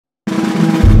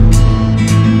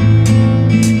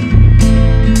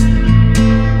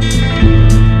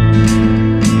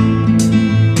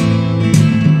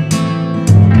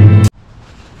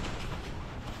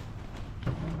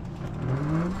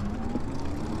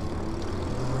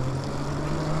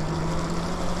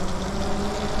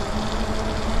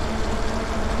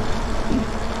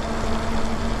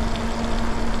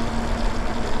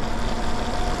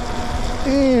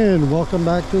and welcome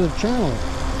back to the channel.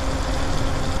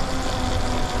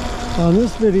 On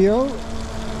this video,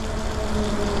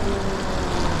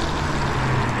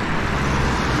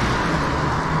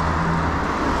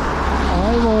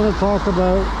 I want to talk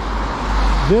about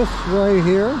this right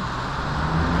here,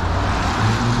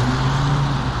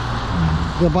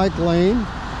 the bike lane.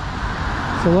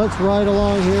 So let's ride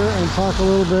along here and talk a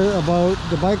little bit about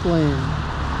the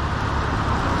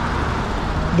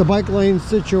bike lane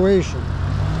situation.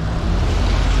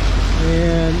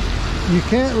 And you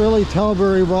can't really tell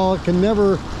very well. It can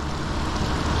never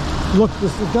look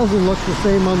this, it doesn't look the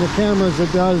same on the camera as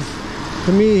it does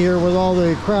to me here with all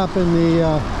the crap in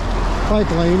the bike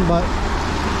lane, but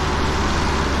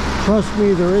trust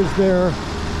me, there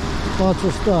lots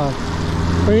of stuff.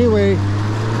 But anyway,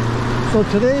 so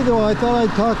today though, I thought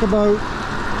I'd talk about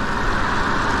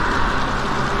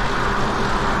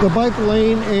the bike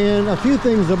lane and a few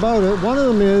things about it. One of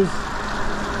them is,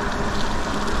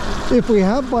 if we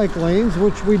have bike lanes,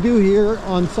 which we do here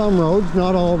on some roads,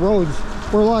 not all roads,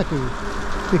 we're lucky,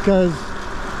 because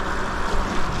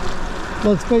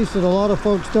let's face it, a lot of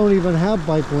folks don't even have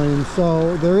bike lanes.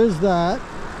 So there is that.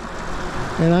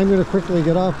 And I'm going to quickly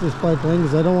get off this bike lane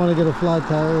because I don't want to get a flat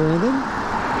tire or anything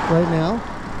right now.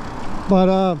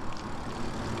 But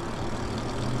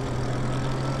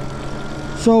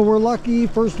so we're lucky,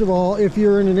 first of all, if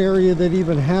you're in an area that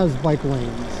even has bike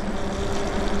lanes.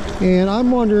 And I'm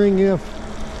wondering if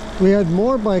we had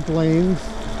more bike lanes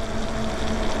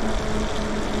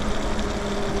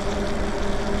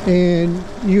and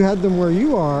you had them where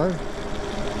you are,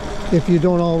 if you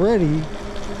don't already,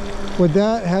 would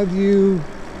that have you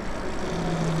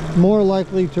more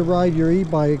likely to ride your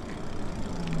e-bike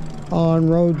on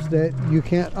roads that you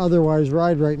can't otherwise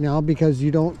ride right now because you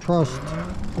don't trust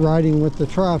riding with the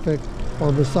traffic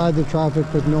or beside the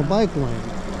traffic with no bike lane?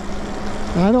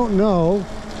 I don't know,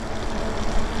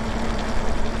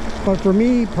 but for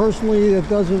me personally, it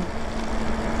doesn't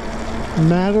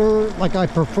matter. Like, I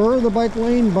prefer the bike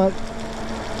lane, but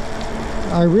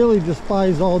I really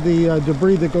despise all the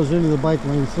debris that goes into the bike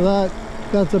lane. So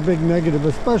that's a big negative,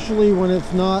 especially when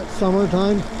it's not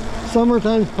summertime.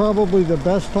 Summertime's probably the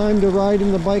best time to ride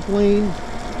in the bike lane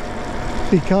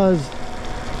because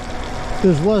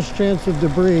there's less chance of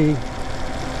debris,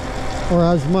 or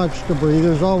as much debris.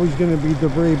 There's always going to be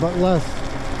debris, but less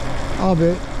of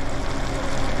it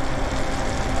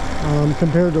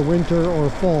compared to winter or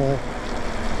fall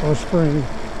or spring.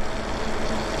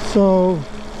 So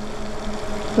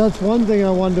that's one thing I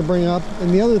wanted to bring up.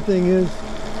 And the other thing is,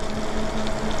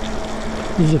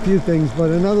 there's a few things, but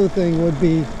another thing would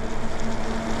be,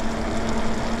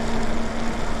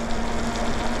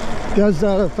 does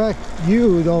that affect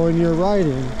you though in your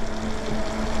riding,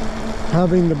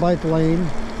 having the bike lane?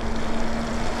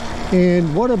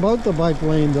 And what about the bike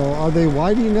lane though? Are they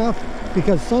wide enough?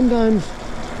 Because sometimes,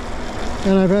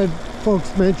 and I've had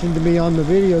folks mention to me on the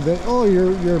video that, oh,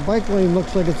 your bike lane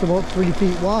looks like it's about 3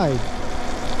 feet wide.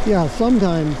 Yeah,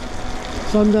 sometimes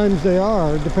they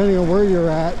are, depending on where you're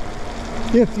at,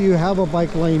 if you have a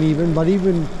bike lane even. But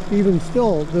even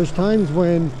still, there's times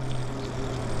when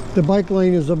the bike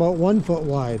lane is about 1 foot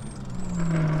wide,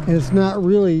 and it's not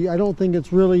really, I don't think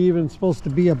it's really even supposed to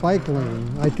be a bike lane.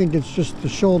 I think it's just the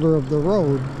shoulder of the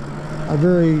road, a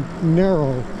very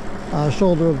narrow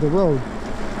shoulder of the road.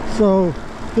 So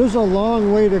there's a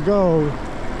long way to go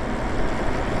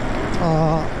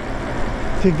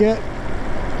to get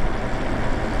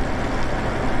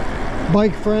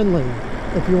bike friendly,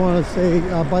 if you want to say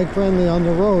bike friendly on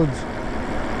the roads,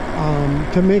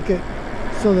 to make it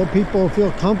so that people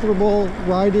feel comfortable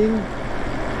riding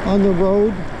on the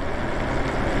road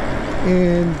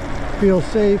and feel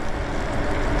safe.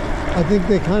 I think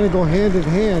they kind of go hand in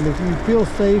hand. If you feel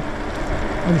safe,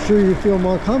 I'm sure you feel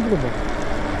more comfortable.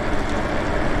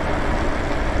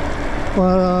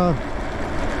 But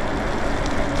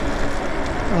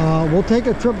we'll take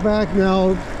a trip back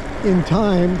now in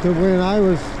time to when I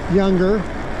was younger,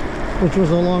 which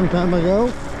was a long time ago.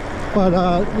 But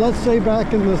let's say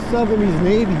back in the 70s and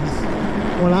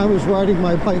 80s, when I was riding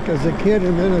my bike as a kid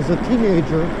and then as a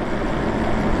teenager,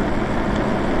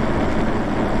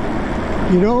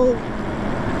 you know,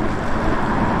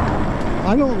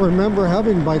 I don't remember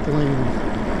having bike lanes.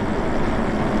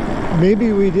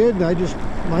 Maybe we did, and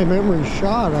my memory's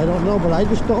shot, I don't know, but I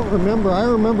just don't remember. I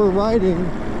remember riding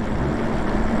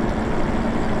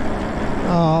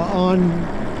on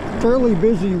fairly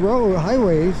busy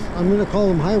highways. I'm going to call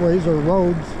them highways or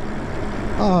roads,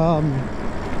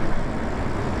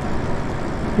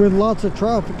 with lots of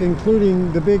traffic,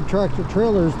 including the big tractor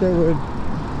trailers that would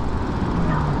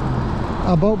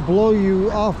about blow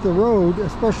you off the road,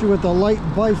 especially with a light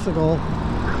bicycle,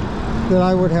 that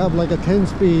I would have like a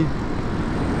 10-speed,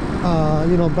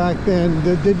 you know, back then,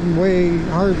 that didn't weigh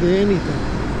hardly anything.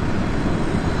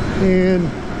 And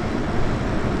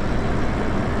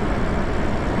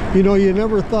you know, you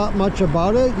never thought much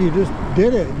about it. You just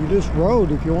did it. You just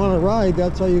rode. If you want to ride,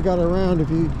 that's how you got around. If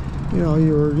you know,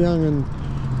 you were young, and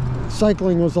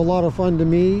cycling was a lot of fun to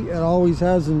me. It always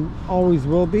has and always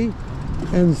will be.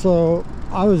 And so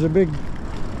I was a big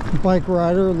bike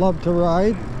rider, loved to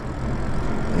ride,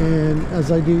 and as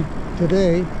I do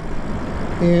today.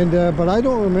 And but I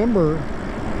don't remember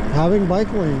having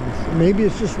bike lanes. Maybe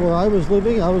it's just where I was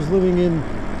living. I was living in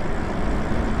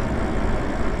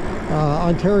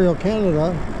Ontario,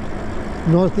 Canada,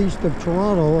 northeast of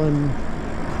Toronto, and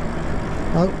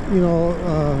you know,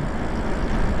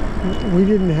 we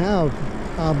didn't have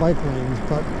bike lanes.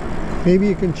 But maybe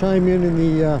you can chime in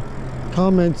the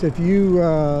comments if you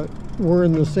were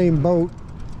in the same boat,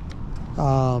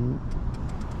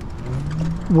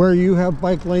 where you have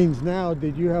bike lanes now.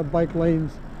 Did you have bike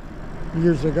lanes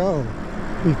years ago,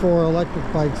 before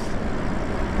electric bikes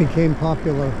became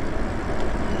popular?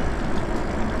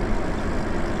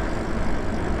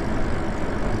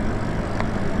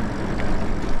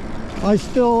 I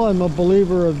still am a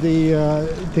believer of the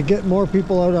to get more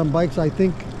people out on bikes. I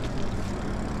think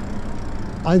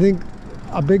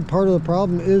a big part of the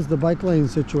problem is the bike lane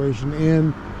situation,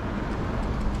 and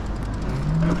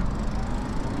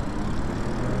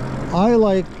I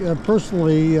like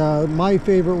personally, my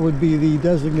favorite would be the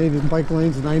designated bike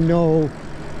lanes, and I know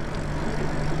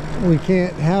we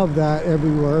can't have that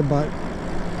everywhere, but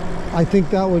I think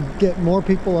that would get more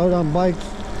people out on bikes.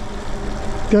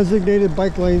 Designated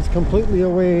bike lanes completely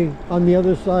away on the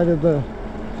other side of the,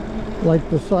 like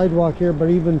the sidewalk here, but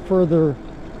even further, a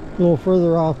little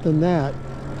further off than that.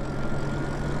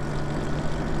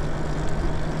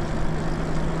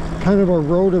 Kind of a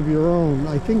road of your own.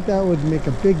 I think that would make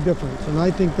a big difference, and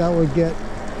I think that would get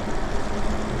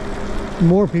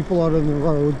more people out on the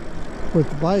road with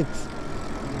bikes.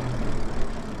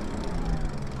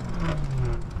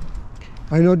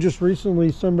 I know just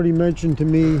recently somebody mentioned to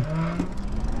me,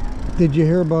 did you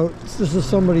hear about, this is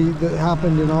somebody that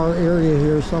happened in our area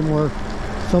here somewhere,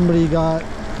 somebody got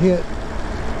hit,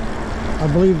 I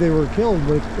believe they were killed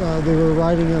with, they were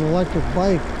riding an electric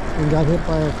bike and got hit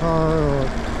by a car or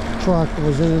a truck,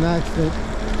 was in an accident.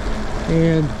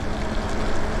 And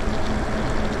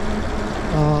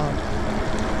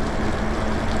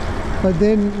but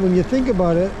then when you think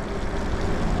about it,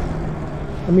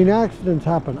 I mean, accidents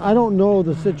happen. I don't know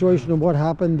the situation of what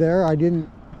happened there.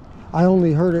 I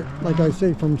only heard it, like I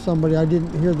say, from somebody. I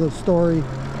didn't hear the story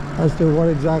as to what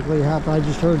exactly happened. I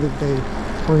just heard that they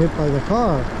were hit by the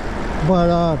car. But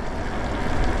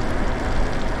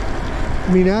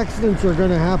I mean, accidents are going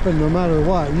to happen no matter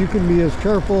what. You can be as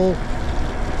careful,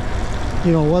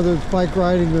 you know, whether it's bike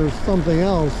riding or something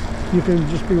else. You can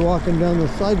just be walking down the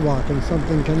sidewalk and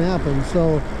something can happen.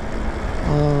 So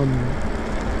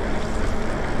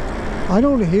I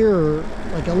don't hear,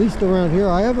 like at least around here,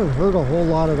 I haven't heard a whole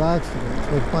lot of accidents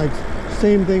with bikes.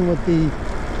 Same thing with the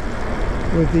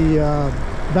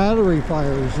battery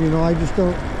fires. You know, I just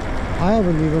don't, I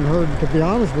haven't even heard, to be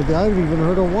honest with you, I haven't even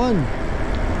heard of one.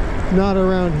 Not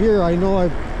around here. I know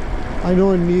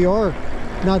in New York,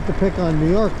 not to pick on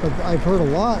New York, but I've heard a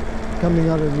lot coming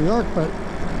out of New York, but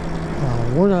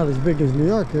we're not as big as New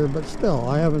York here, but still,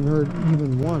 I haven't heard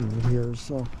even one here.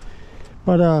 So,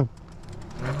 but I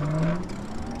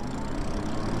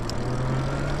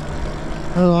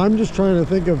don't know, I'm just trying to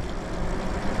think of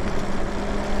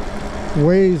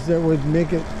ways that would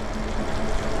make it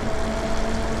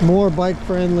more bike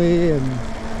friendly and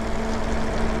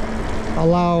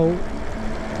allow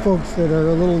folks that are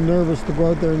a little nervous to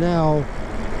go out there now,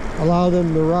 allow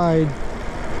them to ride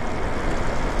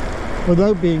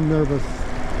without being nervous.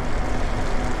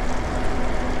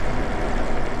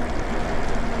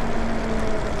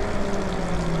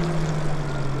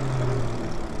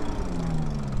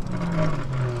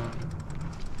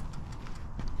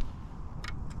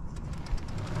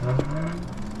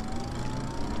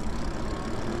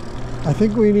 I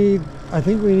think we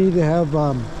need to have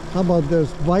how about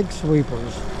this, bike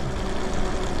sweepers.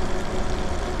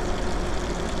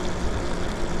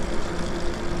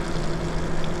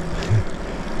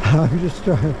 I'm just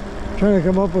trying to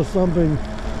come up with something.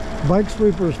 Bike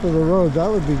sweepers for the road, that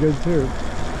would be good too.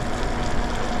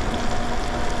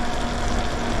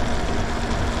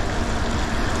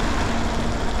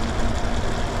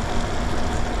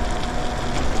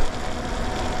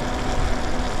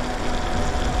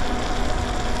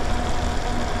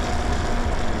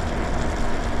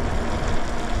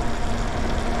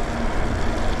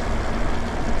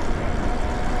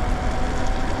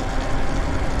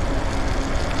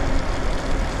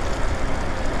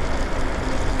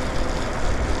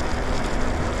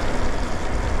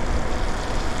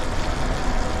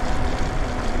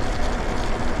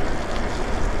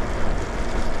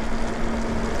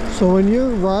 So when you're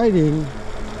riding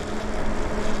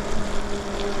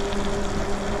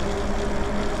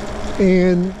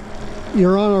and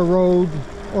you're on a road,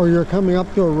 or you're coming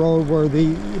up to a road where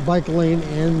the bike lane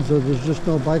ends, or there's just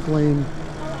no bike lane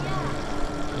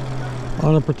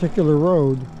on a particular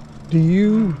road, do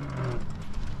you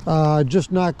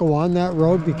just not go on that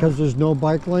road because there's no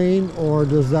bike lane, or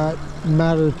does that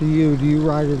matter to you? Do you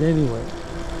ride it anyway?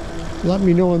 Let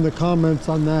me know in the comments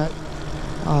on that,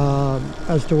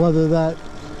 as to whether that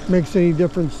makes any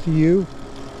difference to you.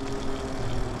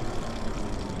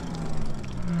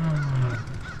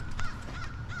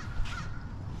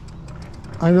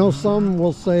 I know some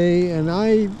will say, and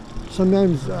I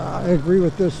sometimes agree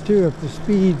with this too, if the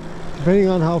speed, depending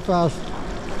on how fast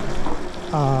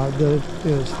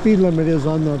the speed limit is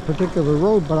on the particular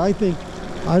road, but I think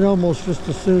I'd almost just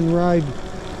as soon ride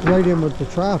right in with the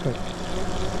traffic.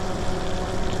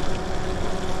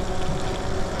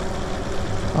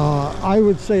 I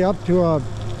would say up to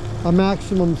a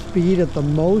maximum speed at the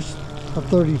most of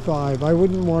 35. I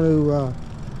wouldn't want to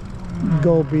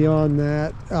go beyond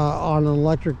that on an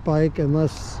electric bike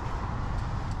unless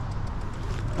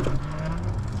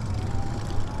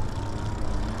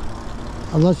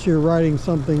you're riding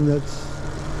something that's,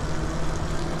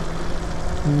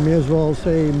 you may as well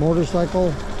say,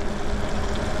 motorcycle.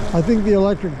 I think the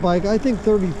electric bike, I think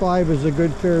 35 is a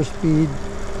good fair speed.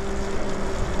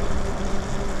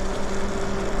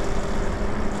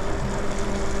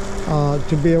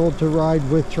 To be able to ride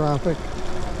with traffic.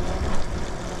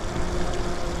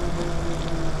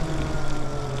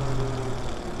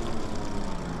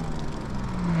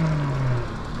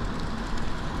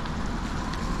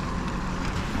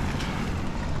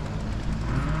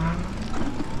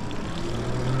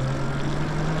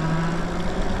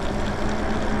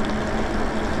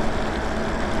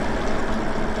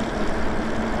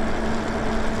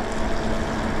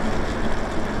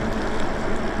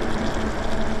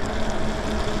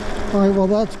 Alright, well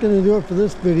that's going to do it for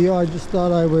this video. I just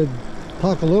thought I would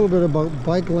talk a little bit about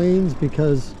bike lanes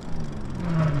because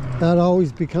that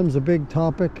always becomes a big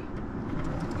topic.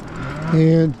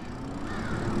 And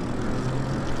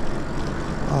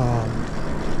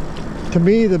to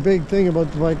me, the big thing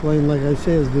about the bike lane, like I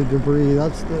say, is the debris.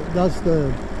 That's the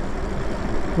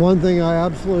one thing I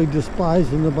absolutely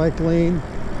despise in the bike lane.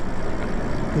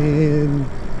 And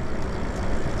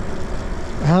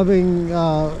having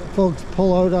folks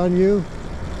pull out on you,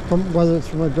 from whether it's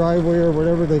from a driveway or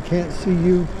whatever, they can't see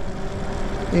you,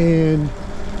 and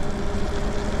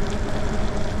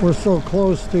we're so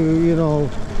close to, you know,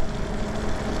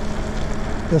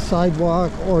 the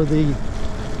sidewalk or the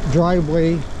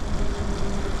driveway.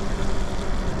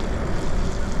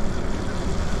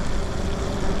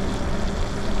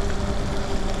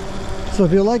 So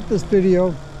if you like this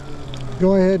video,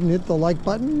 go ahead and hit the like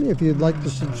button. If you'd like to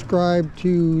subscribe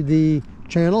to the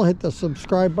channel, hit the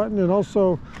subscribe button. And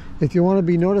also, if you want to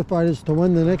be notified as to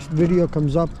when the next video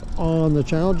comes up on the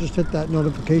channel, just hit that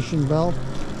notification bell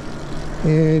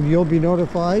and you'll be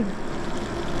notified.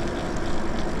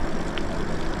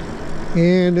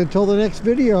 And until the next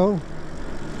video,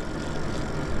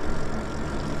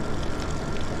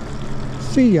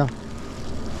 see ya.